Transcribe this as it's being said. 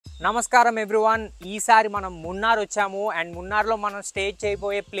నమస్కారం ఎవ్రీవన్. ఈసారి మనం మున్నార్ వచ్చాము అండ్ మున్నార్లో మనం స్టే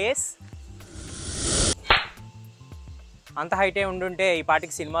చేయబోయే ప్లేస్ అంత హైటే ఉండుంటే ఈ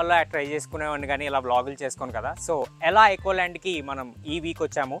పాటికి సినిమాల్లో ట్రై చేసుకునేవాడిని, కానీ ఇలా బ్లాగులు చేసుకోను కదా. సో ఎలా ఎకోలాండ్కి మనం ఈ వీక్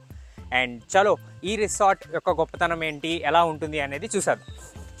వచ్చాము అండ్ చలో ఈ రిసార్ట్ యొక్క గొప్పతనం ఏంటి, ఎలా ఉంటుంది అనేది చూసాం.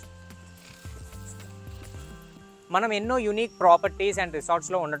 మనం ఎన్నో యూనిక్ ప్రాపర్టీస్ అండ్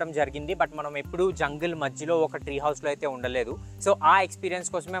రిసార్ట్స్లో ఉండటం జరిగింది, బట్ మనం ఎప్పుడు జంగిల్ మధ్యలో ఒక ట్రీ హౌస్లో అయితే ఉండలేదు. సో ఆ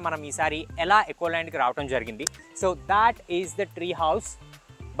ఎక్స్పీరియన్స్ కోసమే మనం ఈసారి ఎలా ఎకోలాండ్కి రావడం జరిగింది. So that is the tree house.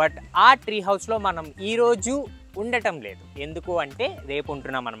 But ఆ ట్రీ హౌస్లో మనం ఈరోజు ఉండటం లేదు. ఎందుకు అంటే రేపు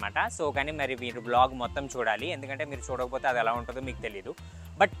ఉంటున్నాం అనమాట. సో కానీ మరి మీరు బ్లాగ్ మొత్తం చూడాలి, ఎందుకంటే మీరు చూడకపోతే అది ఎలా ఉంటుందో మీకు తెలియదు.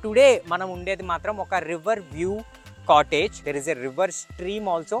 బట్ టుడే మనం ఉండేది మాత్రం ఒక river view cottage. There is a river stream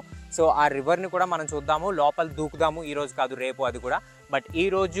also. So ఆ రివర్ని కూడా మనం చూద్దాము, లోపల దూకుదాము. ఈరోజు కాదు, రేపు అది కూడా. బట్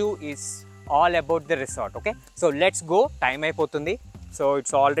ఈరోజు is all about the resort. Okay, so let's go. Time అయిపోతుంది. So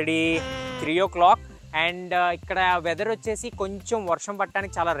it's already 3 o'clock and ఇక్కడ వెదర్ వచ్చేసి కొంచెం వర్షం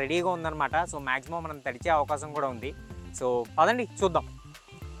పట్టడానికి చాలా రెడీగా ఉందన్నమాట. సో మ్యాక్సిమం మనం తడిచే అవకాశం కూడా ఉంది. సో పదండి చూద్దాం.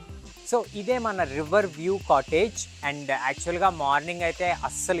 సో ఇదే మన రివర్ వ్యూ కాటేజ్ అండ్ యాక్చువల్గా మార్నింగ్ అయితే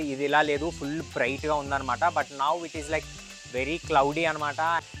అస్సలు ఇది ఇలా లేదు, ఫుల్ బ్రైట్గా ఉందన్నమాట. But now it is like very cloudy అనమాట.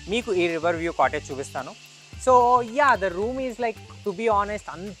 మీకు ఈ రివర్ వ్యూ కాటేజ్ చూపిస్తాను. So yeah, the room is like, to be honest,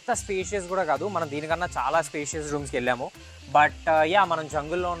 అంత స్పేషియస్ కూడా కాదు. మనం దీనికన్నా చాలా స్పేషియస్ రూమ్స్కి వెళ్ళాము. బట్ యా, మనం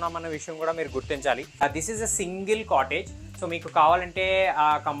జంగుల్లో ఉన్నామన్న విషయం కూడా మీరు గుర్తించాలి. This is a single cottage. So మీకు కావాలంటే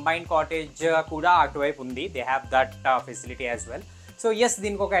కంబైన్డ్ కాటేజ్ కూడా అటువైపు ఉంది. They have that facility as well. So yes,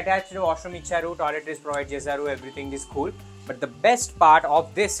 దీనికి ఒక అటాచ్డ్ వాష్రూమ్ ఇచ్చారు, టాయిలెటరీస్ ప్రొవైడ్ చేశారు, everything is cool. But the best part of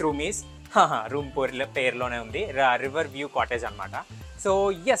this room is, room పేరులోనే ఉంది, రివర్ వ్యూ కాటేజ్ అనమాట. సో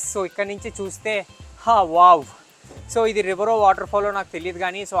ఎస్, సో ఇక్కడ నుంచి చూస్తే వావ్. సో ఇది రివరో వాటర్ ఫాలో నాకు తెలియదు,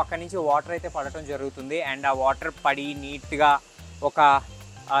 కానీ సో అక్కడి నుంచి వాటర్ అయితే పడటం జరుగుతుంది. అండ్ ఆ వాటర్ పడి నీట్గా ఒక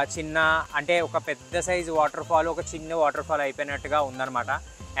చిన్న, అంటే ఒక పెద్ద సైజు వాటర్ ఫాల్, ఒక చిన్న వాటర్ ఫాల్ అయిపోయినట్టుగా ఉందన్నమాట.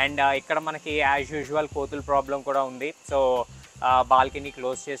 అండ్ ఇక్కడ మనకి యాజ్ యూజువల్ కోతుల ప్రాబ్లం కూడా ఉంది. సో బాల్కనీ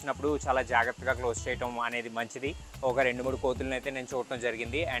క్లోజ్ చేసినప్పుడు చాలా జాగ్రత్తగా క్లోజ్ చేయడం అనేది మంచిది. ఒక 2-3 కోతులను అయితే నేను చూడటం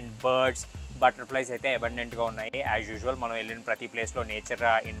జరిగింది. అండ్ బర్డ్స్, బటర్ఫ్లైస్ అయితే అబండెంట్గా ఉన్నాయి. యాజ్ యూజువల్ మనం వెళ్ళిన ప్రతి ప్లేస్లో నేచర్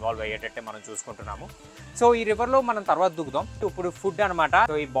ఇన్వాల్వ్ అయ్యేటట్టే మనం చూసుకుంటున్నాము. సో ఈ రివర్లో మనం తర్వాత దిగుదాం. ఇప్పుడు ఫుడ్ అనమాట.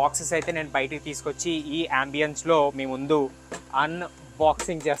 సో ఈ బాక్సెస్ అయితే నేను బయటికి తీసుకొచ్చి ఈ అంబియన్స్లో మీ ముందు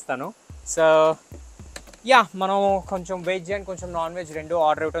అన్బాక్సింగ్ చేస్తాను. సో యా, మనం కొంచెం వెజ్ అండ్ కొంచెం నాన్ వెజ్ రెండు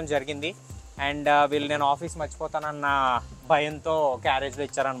ఆర్డర్ ఇవ్వడం జరిగింది. అండ్ వీళ్ళు నేను ఆఫీస్ మర్చిపోతానన్న భయంతో క్యారేజ్లో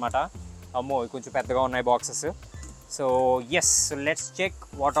ఇచ్చారనమాట. అమ్మో, కొంచెం పెద్దగా ఉన్నాయి boxes. So yes, let's check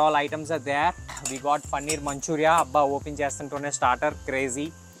what all items are there. We got paneer Manchuria. అబ్బా, ఓపెన్ చేస్తుంటేనే స్టార్టర్ క్రేజీ.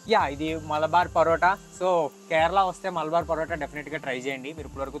 యా, ఇది మలబార్ పరోటా. సో కేరళ వస్తే మలబార్ పరోటా డెఫినెట్గా ట్రై చేయండి. మీరు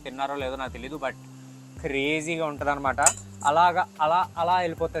ఇప్పటివరకు తిన్నారో లేదో నాకు తెలియదు, బట్ క్రేజీగా ఉంటుంది అనమాట. అలాగా అలా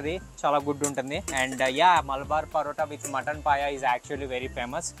వెళ్ళిపోతుంది, చాలా గుడ్ ఉంటుంది. And yeah, Malabar parotta with mutton paya is actually very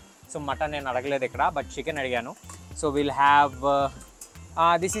famous. So mutton నేను అడగలేదు ఇక్కడ, బట్ చికెన్ అడిగాను. So will have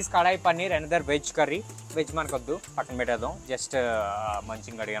this is kadai paneer, another veg curry. Veg మనకు వద్దు, పక్కన పెట్టేద్దాం, జస్ట్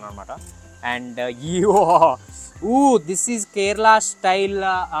మంచిగా అడిగాను అనమాట. And this is Kerala style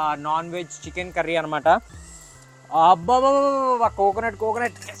non veg chicken curry అనమాట. అబ్బాబా, కోకోనట్.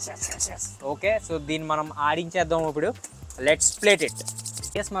 ఓకే, సో దీన్ని మనం ఆడించేద్దాం ఇప్పుడు. Let's plate it.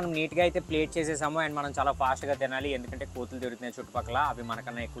 ఎస్, మనం నీట్గా అయితే ప్లేట్ చేసేసాము. అండ్ మనం చాలా ఫాస్ట్గా తినాలి, ఎందుకంటే కోతులు తిరుగుతున్నాయి చుట్టుపక్కల, అవి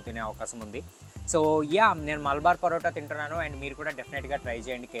మనకన్నా ఎక్కువ తినే అవకాశం ఉంది. సో యా, నేను మలబార్ పరోటా తింటున్నాను. అండ్ మీరు కూడా డెఫినెట్గా ట్రై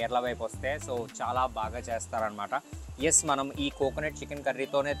చేయండి కేరళ వైపు వస్తే. సో చాలా బాగా చేస్తారనమాట. ఎస్, మనం ఈ కోకోనట్ చికెన్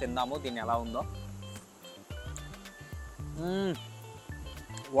కర్రీతోనే తిందాము. దీన్ని ఎలా ఉందో.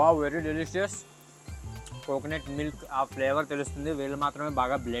 Wow, very delicious. Coconut milk ఆ ఫ్లేవర్ తెలుస్తుంది. వీళ్ళు మాత్రమే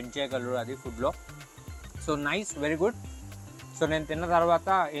బాగా బ్లెండ్ చేయగలరు అది ఫుడ్లో. So nice, very good. So నేను తిన్న తర్వాత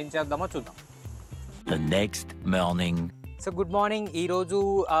ఏం చేద్దామో చూద్దాం. The next morning. So good morning. ఈరోజు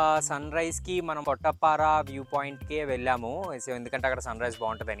సన్ రైజ్కి మనం కొట్టపార వ్యూ పాయింట్కే వెళ్ళాము. సో ఎందుకంటే అక్కడ సన్ రైజ్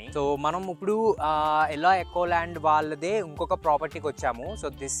బాగుంటుందని. సో మనం ఇప్పుడు ఎలా ఎకోలాండ్ వాళ్ళదే ఇంకొక ప్రాపర్టీకి వచ్చాము. So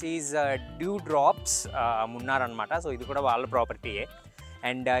this is due drops Munnar అనమాట. సో ఇది కూడా వాళ్ళ ప్రాపర్టీయే.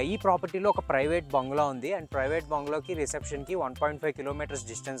 అండ్ ఈ ప్రాపర్టీలో ఒక ప్రైవేట్ బంగ్లా ఉంది. అండ్ ప్రైవేట్ బంగ్లాకి రిసెప్షన్కి 1.5 kilometers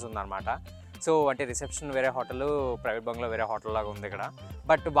డిస్టెన్స్ ఉందన్నమాట. సో అంటే రిసెప్షన్ వేరే హోటల్, ప్రైవేట్ బంగ్లా వేరే హోటల్ లాగా ఉంది ఇక్కడ.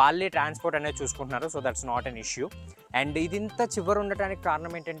 బట్ వాళ్ళే ట్రాన్స్పోర్ట్ అనేది చూసుకుంటున్నారు. So that's not an issue. And ఇది ఇంత చివరి ఉండటానికి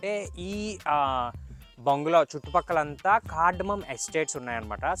కారణం ఏంటంటే ఈ బంగ్లా చుట్టుపక్కలంతా కార్డమమ్ ఎస్టేట్స్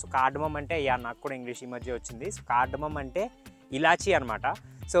ఉన్నాయన్నమాట. సో కార్డమమ్ అంటే, యా, నాకు కూడా ఇంగ్లీష్ ఈ మధ్య వచ్చింది. సో కార్డమమ్ అంటే ఇలాచీ అనమాట.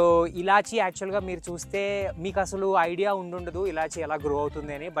 సో ఇలాచీ యాక్చువల్గా మీరు చూస్తే మీకు అసలు ఐడియా ఉండదు ఇలాచీ ఎలా గ్రో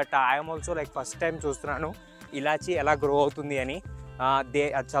అవుతుంది అని. But I'm also like first time చూస్తున్నాను ఇలాచీ ఎలా గ్రో అవుతుంది అని. అది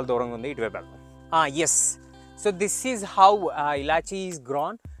చాలా దూరంగా ఉంది, ఇటువైపు వెళ్దాం. Yes, so this is how elaichi is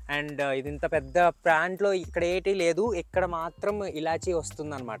grown. And ఇది ఇంత పెద్ద ప్లాంట్లో ఇక్కడ ఏటి లేదు, ఇక్కడ మాత్రం ఇలాచీ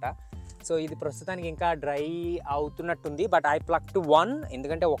వస్తుందన్నమాట. సో ఇది ప్రస్తుతానికి ఇంకా dry అవుతున్నట్టుంది. But I pluck to one,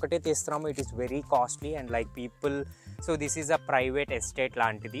 ఎందుకంటే ఒకటే తీస్తున్నాము. It is very costly and like people, so this is a private estate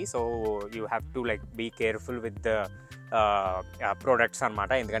లాంటిది. So you have to like be careful with the products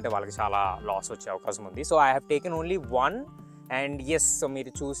అనమాట, ఎందుకంటే వాళ్ళకి చాలా లాస్ వచ్చే అవకాశం ఉంది. So I have taken only one. And yes, so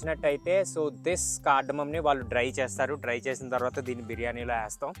మీరు చూసినట్టయితే సో దిస్ కార్డమమ్ని వాళ్ళు డ్రై చేస్తారు. డ్రై చేసిన తర్వాత దీన్ని బిర్యానీలో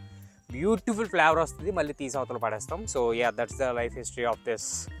వేస్తాం, బ్యూటిఫుల్ ఫ్లేవర్ వస్తుంది, మళ్ళీ తీసి అవతల పడేస్తాం. So yeah, that's the life history of this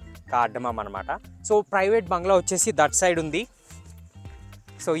cardamom అనమాట. సో ప్రైవేట్ బంగ్లా వచ్చేసి దట్ సైడ్ ఉంది.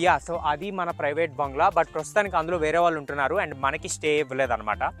 సో యా, సో అది మన ప్రైవేట్ బంగ్లా. బట్ ప్రస్తుతానికి అందులో వేరే వాళ్ళు ఉంటున్నారు అండ్ మనకి స్టే ఇవ్వలేదు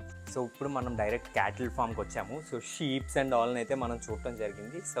అనమాట. సో ఇప్పుడు మనం డైరెక్ట్ క్యాటిల్ ఫామ్కి వచ్చాము. సో షీప్స్ అండ్ ఆల్ని అయితే మనం చూడటం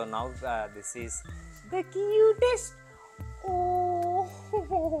జరిగింది. So now this is the cutest.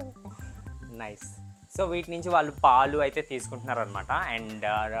 Nice. So వీటి నుంచి వాళ్ళు పాలు అయితే తీసుకుంటున్నారు అనమాట. అండ్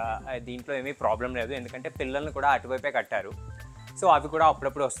దీంట్లో ఏమీ ప్రాబ్లం లేదు, ఎందుకంటే పిల్లల్ని కూడా అటువైపే కట్టారు. సో అవి కూడా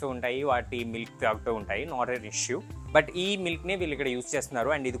అప్పుడప్పుడు వస్తూ ఉంటాయి, వాటి మిల్క్ తాగుతూ ఉంటాయి, నాట్ ఎన్ ఇష్యూ. బట్ ఈ మిల్క్ని వీళ్ళు ఇక్కడ యూజ్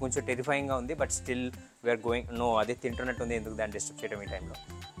చేస్తున్నారు. అండ్ ఇది కొంచెం టెరిఫైయింగ్గా ఉంది, but still we are going. No, అదే తింటున్నట్టుంది, ఎందుకు దాన్ని డిస్టర్బ్ చేయడం ఈ టైంలో.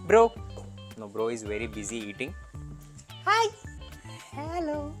 Bro, no, bro is very busy eating. Hi,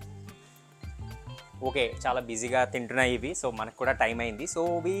 hello. Okay, చాలా బిజీగా తింటున్నాయి ఇవి. సో మనకు కూడా టైం అయింది. So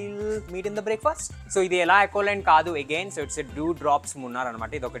we'll meet in the breakfast. So ఇది ఎలా ఎకోలాండ్ కాదు again. So it's do drops Munnar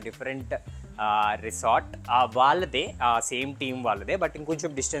అనమాట. ఇది ఒక డిఫరెంట్ రిసార్ట్, వాళ్ళదే, సేమ్ టీమ్ వాళ్ళదే, బట్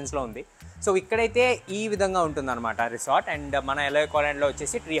ఇంకొంచెం డిస్టెన్స్లో ఉంది. సో ఇక్కడైతే ఈ విధంగా ఉంటుంది అనమాట రిసార్ట్. అండ్ మన ఎకోలాండ్లో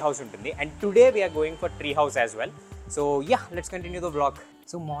వచ్చేసి ట్రీ హౌస్ ఉంటుంది. And today we are going for tree house as well. So yeah, let's continue the vlog.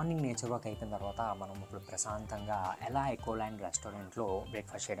 So morning nature walk అయిపోయిన తర్వాత మనం ఇప్పుడు ప్రశాంతంగా ఎలా ఎకోలాండ్ రెస్టారెంట్లో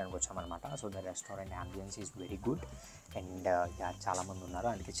బ్రేక్ఫాస్ట్ చేయడానికి వచ్చామన్నమాట. So the restaurant ambience is very good. And చాలామంది ఉన్నారు,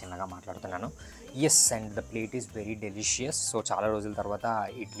 అందుకే చిన్నగా మాట్లాడుతున్నాను. Yes, and the plate is very delicious. So చాలా రోజుల తర్వాత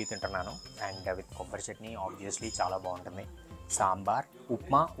ఇడ్లీ తింటున్నాను అండ్ విత్ కొబ్బరి చట్నీ, ఆబ్వియస్లీ చాలా బాగుంటుంది. సాంబార్,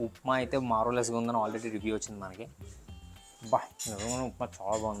 ఉప్మా అయితే మారోలెస్గా ఉందని ఆల్రెడీ రివ్యూ వచ్చింది మనకి. నిజంగా ఉప్మా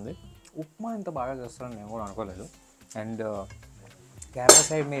చాలా బాగుంది. ఉప్మా ఇంత బాగా చేస్తారని నేను కూడా అనుకోలేదు. అండ్ కేరళ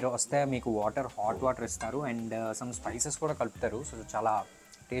సైడ్ మీరు వస్తే మీకు హాట్ వాటర్ ఇస్తారు అండ్ సమ్ స్పైసెస్ కూడా కలుపుతారు. సో చాలా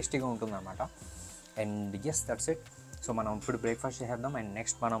టేస్టీగా ఉంటుంది అనమాట. And yes, that's it. So మనం ఇప్పుడు బ్రేక్ఫాస్ట్ చేసేద్దాం అండ్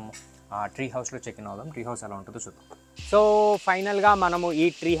నెక్స్ట్ మనం ట్రీ హౌస్లో చెక్ ఇన్ అవుదాం. ట్రీ హౌస్ ఎలా ఉంటుందో చూద్దాం. సో ఫైనల్గా మనము ఈ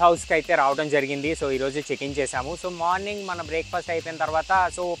ట్రీ హౌస్కి అయితే రావడం జరిగింది. సో ఈరోజు చెక్ ఇన్ చేసాము. సో మార్నింగ్ మన బ్రేక్ఫాస్ట్ అయిపోయిన తర్వాత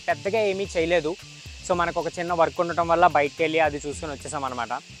సో పెద్దగా ఏమీ చేయలేదు. సో మనకు ఒక చిన్న వర్క్ ఉండటం వల్ల బయటకు వెళ్ళి అది చూసుకొని వచ్చేసాం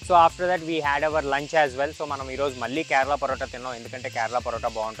అనమాట. So after that we had our lunch as well. So మనం ఈరోజు మళ్ళీ కేరళ పరోటా తిన్నాం, ఎందుకంటే కేరళ పరోటా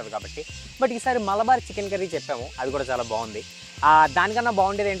బాగుంటుంది కాబట్టి. బట్ ఈసారి మలబార్ చికెన్ కర్రీ చెప్పాము, అది కూడా చాలా బాగుంది. దానికన్నా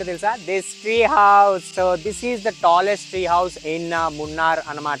బాగుండేది ఏంటో తెలుసా, this tree house. So this is the tallest tree house in Munnar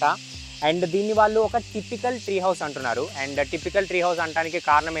అనమాట. అండ్ దీన్ని వాళ్ళు ఒక టిపికల్ ట్రీ హౌస్ అంటున్నారు. అండ్ టిపికల్ ట్రీ హౌస్ అనడానికి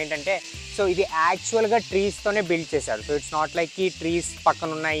కారణం ఏంటంటే, సో ఇది యాక్చువల్గా ట్రీస్తోనే బిల్డ్ చేశారు. సో ఇట్స్ నాట్ లైక్ ఈ ట్రీస్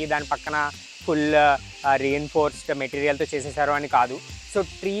పక్కన ఉన్నాయి, దాని పక్కన ఫుల్ రీఎన్ఫోర్స్డ్ మెటీరియల్తో చేసేసారు అని కాదు. సో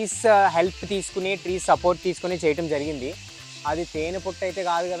ట్రీస్ హెల్ప్ తీసుకుని, ట్రీస్ సపోర్ట్ తీసుకుని చేయటం జరిగింది. అది తేనె పొట్టు అయితే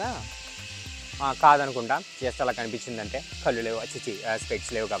కాదు కదా, కాదనుకుంటా, జస్ట్ అలా కనిపించిందంటే. కళ్ళు లేవు,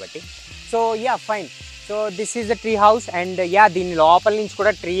 స్పెక్ట్స్ లేవు కాబట్టి. So yeah, fine. So this is the tree house. And yeah, దీని లోపల నుంచి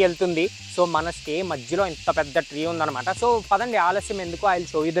కూడా ట్రీ వెళ్తుంది. సో మన స్టే మధ్యలో ఇంత పెద్ద ట్రీ ఉందన్నమాట. సో పదండి, ఆలస్యం ఎందుకు, I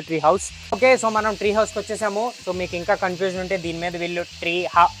will show you the tree house. Okay, so మనం ట్రీ హౌస్కి వచ్చేసాము. సో మీకు ఇంకా కన్ఫ్యూజన్ ఉంటే దీని మీద వీళ్ళు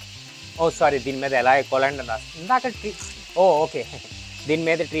దీని మీద ఎలా ఎకోలాండ్ అని రాస్తుంది ఇందాక ట్రీ. ఓకే, దీని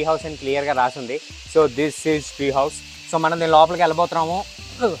మీద ట్రీ హౌస్ అని క్లియర్గా రాసింది. So this is tree house. So మనం దీని లోపలికి వెళ్ళబోతున్నాము.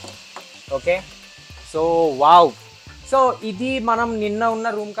 Okay, so wow. సో ఇది మనం నిన్న ఉన్న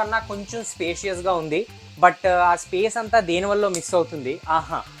రూమ్ కన్నా కొంచెం స్పేషియస్గా ఉంది. బట్ ఆ స్పేస్ అంతా దేనివల్ల మిస్ అవుతుంది,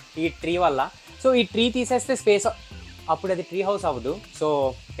 ఈ ట్రీ వల్ల. సో ఈ ట్రీ తీసేస్తే స్పేస్, అప్పుడు అది ట్రీ హౌస్ అవ్వదు. So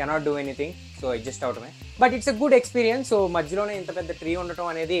cannot do anything. So adjust అవటమే. But it's a good experience. So మధ్యలోనే ఇంత పెద్ద ట్రీ ఉండటం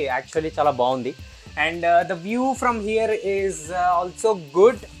అనేది యాక్చువల్లీ చాలా బాగుంది. And the view from here is also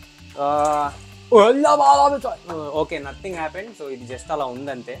good. Okay, nothing happened. So ఇది జస్ట్ అలా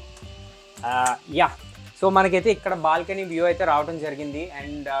ఉందంతే. యా, సో మనకైతే ఇక్కడ బాల్కనీ వ్యూ అయితే రావడం జరిగింది.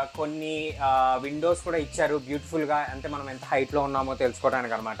 అండ్ కొన్ని విండోస్ కూడా ఇచ్చారు బ్యూటిఫుల్గా, అంటే మనం ఎంత హైట్లో ఉన్నామో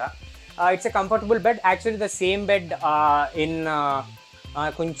తెలుసుకోవడానికి అనమాట. It's a comfortable bed. Actually the same bed in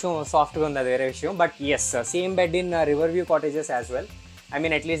కొంచెం సాఫ్ట్గా ఉంది, అది వేరే విషయం. But yes, same bed in river view cottages as well. I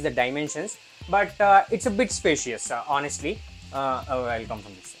mean at least the dimensions. But it's a bit spacious honestly. Welcome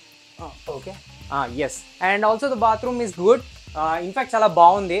from this. Okay, yes. And also the bathroom is good. In fact చాలా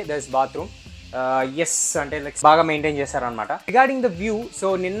బాగుంది this bathroom. Yes, అంటే like బాగా maintain చేశారనమాట. Regarding the view, so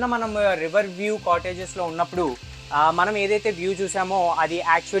నిన్న మనం river view కాటేజెస్లో ఉన్నప్పుడు మనం ఏదైతే వ్యూ చూసామో అది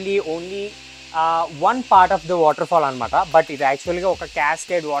actually only one part of the water fall అనమాట. బట్ ఇది యాక్చువల్గా ఒక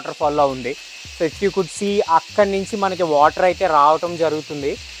క్యాస్కేడ్ వాటర్ ఫాల్లో ఉంది. So if you could see అక్కడి నుంచి మనకి వాటర్ అయితే రావటం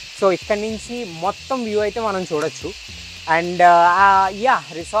జరుగుతుంది. సో ఇక్కడి నుంచి మొత్తం వ్యూ అయితే మనం చూడొచ్చు. అండ్ యా,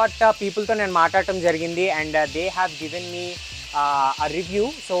 రిసార్ట్ పీపుల్తో నేను మాట్లాడటం జరిగింది and they have given me a review.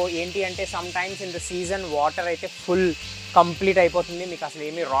 So ఏంటి అంటే some times in the season water అయితే ఫుల్ కంప్లీట్ అయిపోతుంది, మీకు అసలు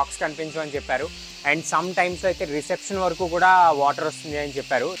ఏమీ రాక్స్ కనిపించవు అని చెప్పారు. అండ్ సమ్ టైమ్స్లో అయితే రిసెప్షన్ వరకు కూడా వాటర్ వస్తుంది అని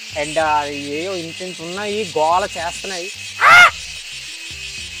చెప్పారు. అండ్ ఏయో ఇంత ఉన్నాయి, గోల చేస్తున్నాయి.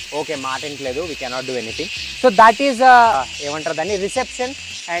 ఓకే, మాట ఇంట్లేదు, we cannot do anything. So that is ఏమంటారు దాన్ని, రిసెప్షన్.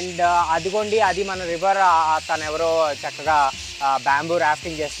 అండ్ అదిగోండి, అది మన రివర్. తను ఎవరో చక్కగా బ్యాంబూ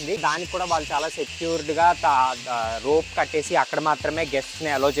రాఫ్టింగ్ చేస్తుంది. దానికి కూడా వాళ్ళు చాలా సెక్యూర్డ్గా రోప్ కట్టేసి అక్కడ మాత్రమే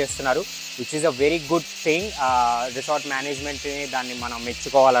గెస్ట్ని అలో చేస్తున్నారు, which is a very good thing. Resort మేనేజ్మెంట్ని దాన్ని మనం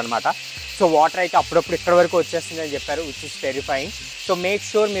మెచ్చుకోవాలన్నమాట. సో వాటర్ అయితే అప్పుడప్పుడు ఇక్కడ వరకు వచ్చేస్తుంది అని చెప్పారు, which is terrifying. So make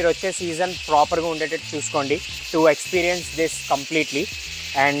sure మీరు వచ్చే సీజన్ ప్రాపర్గా ఉండేటట్టు చూసుకోండి to experience this completely.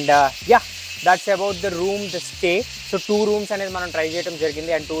 And yeah, that's about the room, the stay. So 2 rooms అనేది మనం ట్రై చేయడం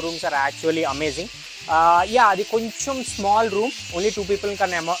జరిగింది and 2 rooms are actually amazing. Yeah, అది కొంచెం స్మాల్ రూమ్, ఓన్లీ 2 people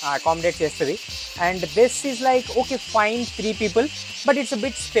కన్నా అకామిడేట్ చేస్తుంది. And this is like okay fine 3 people, but it's a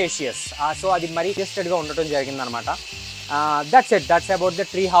bit spacious. So అది మరీ అడ్జస్టెడ్గా ఉండటం జరిగిందనమాట. That's it, that's about the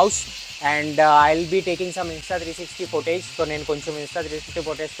tree house. And I will be taking some Insta 360 footage. So నేను కొంచెం Insta 360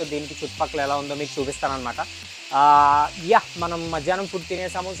 ఫుటేజ్తో దీనికి చుట్టుపక్కల ఎలా ఉందో మీకు చూపిస్తానమాట. యా, మనం మధ్యాహ్నం ఫుడ్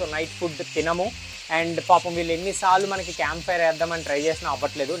తినేసాము, సో నైట్ ఫుడ్ తినము. అండ్ పాపం వీళ్ళు ఎన్నిసార్లు మనకి క్యాంప్ ఫైర్ వేద్దామని ట్రై చేసినా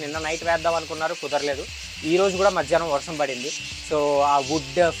అవ్వట్లేదు. నిన్న నైట్ వేద్దాం అనుకున్నారు, కుదరలేదు. ఈరోజు కూడా మధ్యాహ్నం వర్షం పడింది. సో ఆ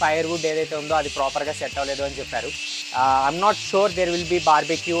ఫైర్ వుడ్ ఏదైతే ఉందో అది ప్రాపర్గా సెట్ అవ్వలేదు అని చెప్పారు. I'm not sure there will be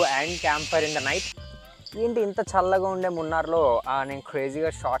barbecue and camp fire in the night. ఏంటి ఇంత చల్లగా ఉండే మున్నార్లో నేను క్రేజీగా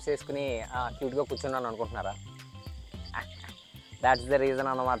షార్ట్స్ వేసుకుని క్యూట్గా కూర్చున్నాను అనుకుంటున్నారా? దాట్స్ ద రీజన్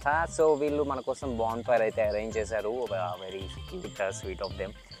అన్నమాట. సో వీళ్ళు మన కోసం బాన్ ఫైర్ అయితే అరేంజ్ చేశారు, very cute sweet of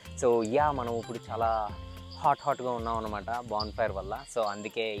them. So yeah, మనం ఇప్పుడు చాలా హాట్గా ఉన్నాం అనమాట బాన్ ఫైర్ వల్ల. సో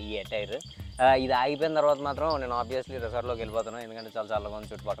అందుకే ఈ అటైర్. ఇది ఆగిపోయిన తర్వాత మాత్రం నేను ఆబ్వియస్లీ రిసార్ట్లోకి వెళ్ళిపోతున్నాను, ఎందుకంటే చాలా చల్లగా ఉంది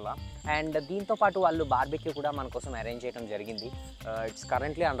చుట్టుపక్కల. అండ్ దీంతోపాటు వాళ్ళు బార్బెక్యూ కూడా మన కోసం అరేంజ్ చేయడం జరిగింది. It's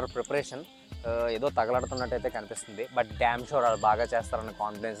currently under preparation. ఏదో తగలడుతున్నట్టయితే కనిపిస్తుంది, బట్ డ్యామ్ షూర్ వాళ్ళు బాగా చేస్తారన్న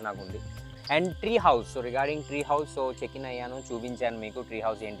కాన్ఫిడెన్స్ నాకు ఉంది. And tree house, so regarding tree house, so check in అయ్యాను, చూపించాను మీకు ట్రీ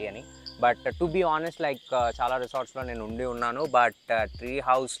హౌస్ ఏంటి అని. But to be honest, like చాలా రిసార్ట్స్లో నేను ఉండి ఉన్నాను, బట్ ట్రీ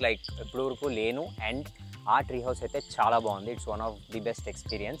హౌస్ లైక్ ఎప్పటి వరకు లేను. అండ్ ఆ ట్రీ హౌస్ అయితే చాలా బాగుంది, it's one of the best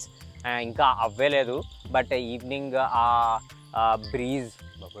experience. ఇంకా అవ్వలేదు, బట్ ఈవినింగ్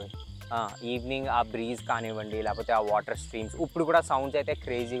ఆ బ్రీజ్ కానివ్వండి, లేకపోతే ఆ వాటర్ స్ట్రీమ్స్, ఇప్పుడు కూడా సౌండ్స్ అయితే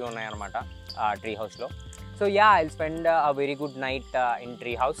క్రేజీగా ఉన్నాయన్నమాట ఆ ట్రీ హౌస్లో. So yeah, I will spend a very good night in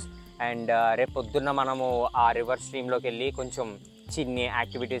tree house. And రేపు పొద్దున్న మనము ఆ రివర్ స్ట్రీమ్లోకి వెళ్ళి కొంచెం చిన్ని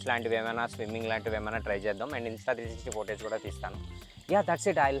యాక్టివిటీస్ లాంటివి ఏమైనా, స్విమ్మింగ్ లాంటివి ఏమైనా ట్రై చేద్దాం. అండ్ Insta 360 ఫోటోస్ కూడా తీస్తాను. Yeah, that's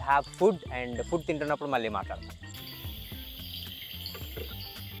it. I will have food. And food తింటున్నప్పుడు మళ్ళీ మాట్లాడతాను.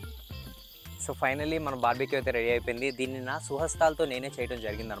 సో ఫైనల్లీ మన బార్బెక్యూ అయితే రెడీ అయిపోయింది. దీన్ని నా సుహస్తాలతో నేనే చేయడం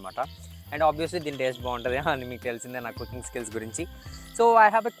జరిగిందనమాట. అండ్ ఆబ్వియస్లీ దీని టేస్ట్ బాగుంటుంది అని మీకు తెలిసిందే నా కుకింగ్ స్కిల్స్ గురించి. So I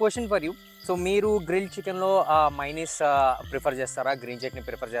have a question for you. So మీరు గ్రిల్ చికెన్లో మైనీస్ ప్రిఫర్ చేస్తారా, గ్రీన్ చట్నీ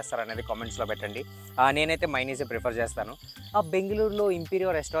ప్రిఫర్ చేస్తారా అనేది కామెంట్స్లో పెట్టండి. నేనైతే మైనీసే ప్రిఫర్ చేస్తాను. బెంగళూరులో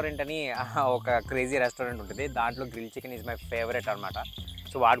ఇంపీరియర్ రెస్టారెంట్ అని ఒక క్రేజీ రెస్టారెంట్ ఉంటుంది, దాంట్లో grill chicken is my favourite అనమాట.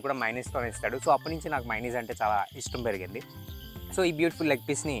 సో వాడు కూడా మైనీస్తో ఇస్తాడు. సో అప్పటి నుంచి నాకు మైనీస్ అంటే చాలా ఇష్టం పెరిగింది. సో ఈ బ్యూటిఫుల్ లెగ్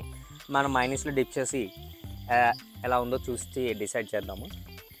పీస్ని మనం మైనీస్లో డిప్ చేసి ఎలా ఉందో చూసి డిసైడ్ చేద్దాము.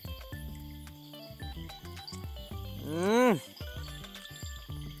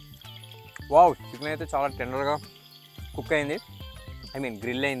 వావ్, చికెన్ అయితే చాలా టెండర్గా కుక్ అయింది,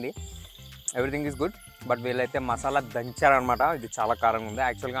 గ్రిల్ అయింది. Everything is good. బట్ వీళ్ళైతే మసాలా దంచారనమాట, ఇది చాలా కారంగా ఉంది.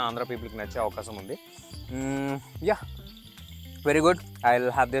 యాక్చువల్గా ఆంధ్ర పీపుల్కి నచ్చే అవకాశం ఉంది. Yeah, very good. I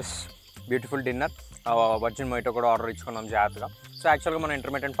will have this beautiful dinner. Virgin mojito కూడా ఆర్డర్ ఇచ్చుకున్నాం జాగ్రత్తగా. సో యాక్చువల్గా మనం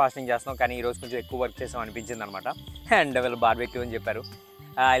ఇంటర్మీడియట్ ఫాస్టింగ్ చేస్తున్నాం, కానీ ఈరోజు కొంచెం ఎక్కువ వర్క్ చేసాం అనిపించింది అనమాట. అండ్ వీళ్ళు బార్బెక్యూ అని చెప్పారు.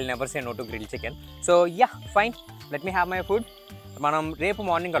 I will never say no to grill chicken. So yeah, fine, let me have my food. మనం రేపు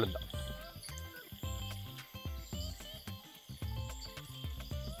మార్నింగ్ కలుద్దాం.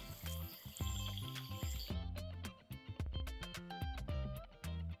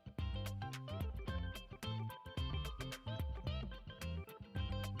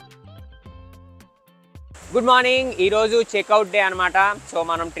 Good morning. ఈరోజు చెక్అవుట్ డే అనమాట. సో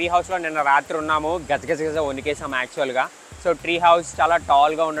మనం ట్రీ హౌస్లో నిన్న రాత్రి ఉన్నాము, గజగజ వణికేసాము యాక్చువల్గా. సో ట్రీ హౌస్ చాలా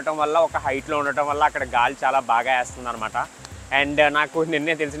టాల్గా ఉండటం వల్ల, ఒక హైట్లో ఉండటం వల్ల అక్కడ గాలి చాలా బాగా వేస్తుంది అనమాట. అండ్ నాకు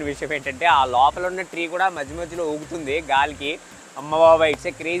నిన్నే తెలిసిన విషయం ఏంటంటే ఆ లోపల ఉన్న ట్రీ కూడా మధ్య మధ్యలో ఊగుతుంది గాలికి. అమ్మ బాబా, it's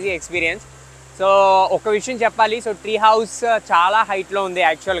a crazy experience. So ఒక విషయం చెప్పాలి, సో ట్రీ హౌస్ చాలా హైట్లో ఉంది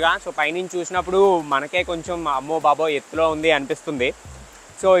యాక్చువల్గా. సో పైనుంచి చూసినప్పుడు మనకే కొంచెం అమ్మో బాబో ఎత్తులో ఉంది అనిపిస్తుంది.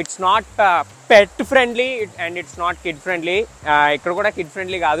 So it's not pet friendly and it's not kid friendly. ఇక్కడ కూడా కిడ్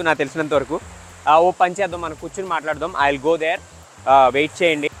ఫ్రెండ్లీ కాదు నాకు తెలిసినంత వరకు. ఓ పని చేద్దాం, మనం కూర్చొని మాట్లాడదాం. I will go there, wait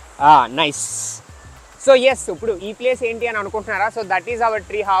చేయండి. నైస్. సో ఎస్, ఇప్పుడు ఈ ప్లేస్ ఏంటి అని అనుకుంటున్నారా? So that is our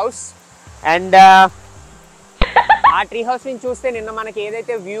tree house. And ఆ ట్రీ హౌస్ నుంచి చూస్తే నిన్న మనకి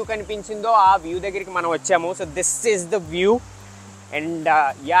ఏదైతే వ్యూ కనిపించిందో ఆ వ్యూ దగ్గరికి మనం వచ్చాము. So this is the view and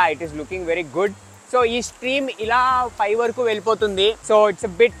yeah, it is looking very good. So ఈ స్ట్రీమ్ ఇలా పై వరకు వెళ్ళిపోతుంది. So it's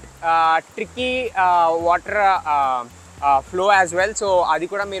a bit tricky water flow as well. So అది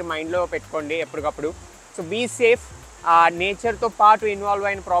కూడా మీరు మైండ్లో పెట్టుకోండి ఎప్పటికప్పుడు. So be safe. నేచర్తో పాటు ఇన్వాల్వ్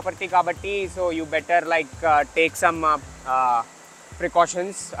అయిన ప్రాపర్టీ కాబట్టి so you better like take some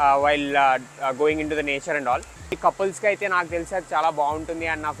precautions while going in to the nature and all. ఈ కపుల్స్కి అయితే నాకు తెలిసి అది చాలా బాగుంటుంది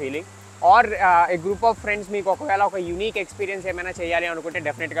అని నా feeling. Are A group of friends మీకు ఒకవేళ ఒక యూనిక్ ఎక్స్పీరియన్స్ ఏమైనా చేయాలి అనుకుంటే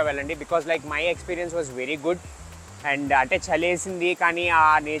డెఫినెట్గా వెళ్ళండి. Because like my experience was very good. And అంటే చలేసింది కానీ ఆ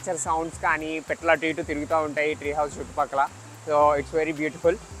నేచర్ సౌండ్స్ కానీ పెట్ల అటు ఇటు తిరుగుతూ ఉంటాయి ట్రీ హౌస్ చుట్టుపక్కల. So it's very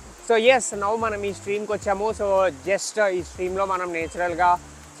beautiful. So yes, now మనం ఈ స్ట్రీమ్కి వచ్చాము. సో జస్ట్ ఈ స్ట్రీమ్లో మనం నేచురల్గా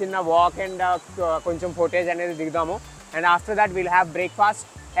చిన్న వాక్ అండ్ కొంచెం ఫోటేజ్ అనేది దిగుదాము. And after that will have breakfast.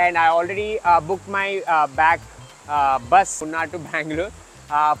 And I already book my back bus Munnar to Bangalore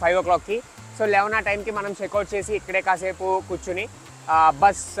 5 o'clockకి. So 11 ఆ టైంకి మనం చెక్అవుట్ చేసి ఇక్కడే కాసేపు కూర్చుని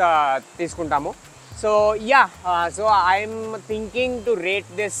బస్ తీసుకుంటాము. So yeah, so I'm thinking to rate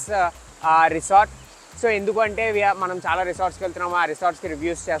this resort. So ఎందుకంటే మనం చాలా రిసార్ట్స్కి వెళ్తున్నాము, ఆ రిసార్ట్స్కి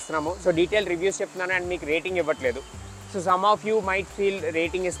రివ్యూస్ చేస్తున్నాము. సో డీటెయిల్ రివ్యూస్ చెప్తున్నాను అండ్ మీకు రేటింగ్ ఇవ్వట్లేదు. So some of you might feel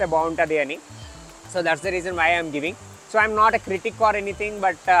rating ఇస్తే బాగుంటుంది అని. So that's the reason why I'm giving. So I'm not a critic or anything,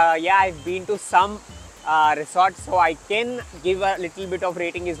 but yeah, I've been to some resorts, so I can give a little bit of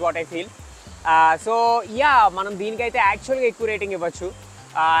rating is what I feel. So yeah, మనం దీనికైతే యాక్చువల్గా ఎక్కువ rating ఇవ్వచ్చు.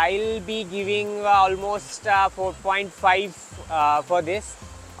 I will be giving almost 4.5 for this.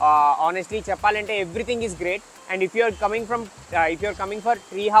 Honestly చెప్పాలంటే everything is great. And if you're coming for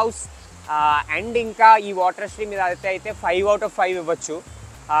tree house and ఇంకా ఈ water stream మీద అయితే 5 out of 5 ఇవ్వచ్చు.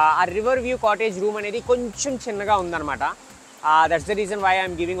 ఆ రివర్ వ్యూ కాటేజ్ రూమ్ అనేది కొంచెం చిన్నగా ఉందన్నమాట. That's the reason why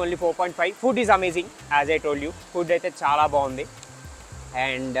I'm giving only 4.5. Food is amazing as I told you. Food అయితే చాలా బాగుంది.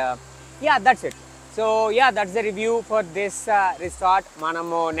 And yeah, that's it. So yeah, that's the review for this resort.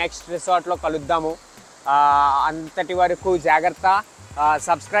 మనము next రిసార్ట్లో కలుద్దాము. అంతటి వరకు జాగ్రత్త.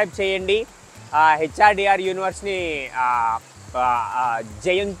 సబ్స్క్రైబ్ చేయండి. HRDR యూనివర్స్ని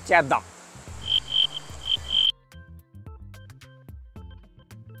జయం చేద్దాం.